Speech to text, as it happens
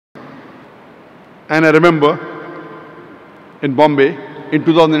And I remember in Bombay in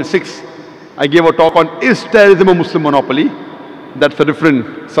 2006, I gave a talk on is terrorism a Muslim monopoly? That's a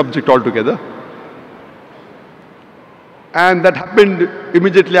different subject altogether. And that happened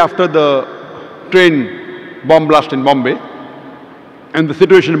immediately after the train bomb blast in Bombay. And the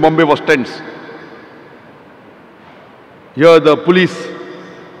situation in Bombay was tense. Here the police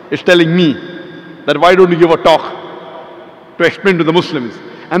is telling me that why don't you give a talk to explain to the Muslims?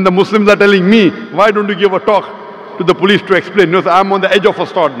 And the Muslims are telling me, why don't you give a talk to the police to explain? You know, so I'm on the edge of a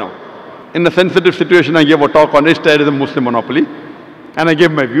sword now. In a sensitive situation, I gave a talk on is terrorism Muslim monopoly? And I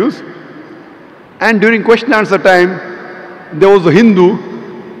gave my views. And during question and answer time, there was a Hindu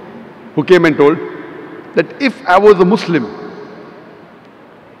who came and told that if I was a Muslim,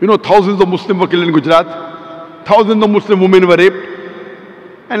 you know, thousands of Muslims were killed in Gujarat, thousands of Muslim women were raped,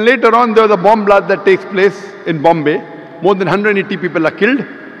 and later on there was a bomb blast that takes place in Bombay. More than 180 people are killed,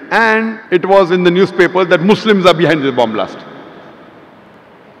 and it was in the newspaper that Muslims are behind the bomb blast.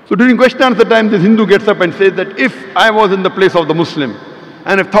 So during question and answer time, this Hindu gets up and says that if I was in the place of the Muslim,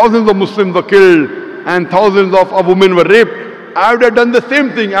 and if thousands of Muslims were killed, and thousands of women were raped, I would have done the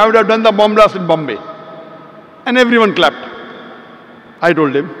same thing. I would have done the bomb blast in Bombay. And everyone clapped. I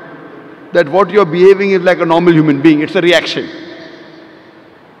told him that what you're behaving is like a normal human being. It's a reaction.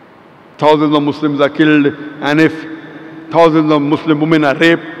 Thousands of Muslims are killed, and if thousands of Muslim women are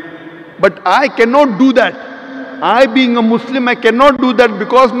raped. But I cannot do that. I, being a Muslim, I cannot do that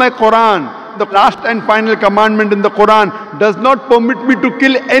because my Qur'an, the last and final commandment in the Qur'an, does not permit me to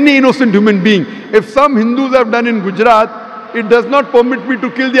kill any innocent human being. If some Hindus have done in Gujarat, it does not permit me to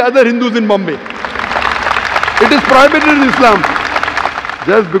kill the other Hindus in Bombay. It is prohibited in Islam.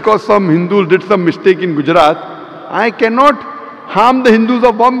 Just because some Hindus did some mistake in Gujarat, I cannot harm the Hindus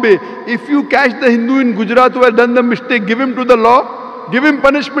of Bombay. If you catch the Hindu in Gujarat who has done the mistake, give him to the law, give him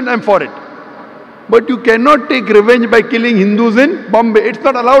punishment, I'm for it. But you cannot take revenge by killing Hindus in Bombay. It's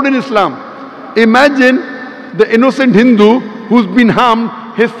not allowed in Islam. Imagine the innocent Hindu who's been harmed,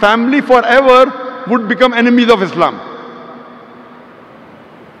 his family forever would become enemies of Islam.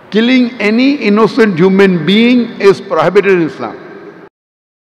 Killing any innocent human being is prohibited in Islam.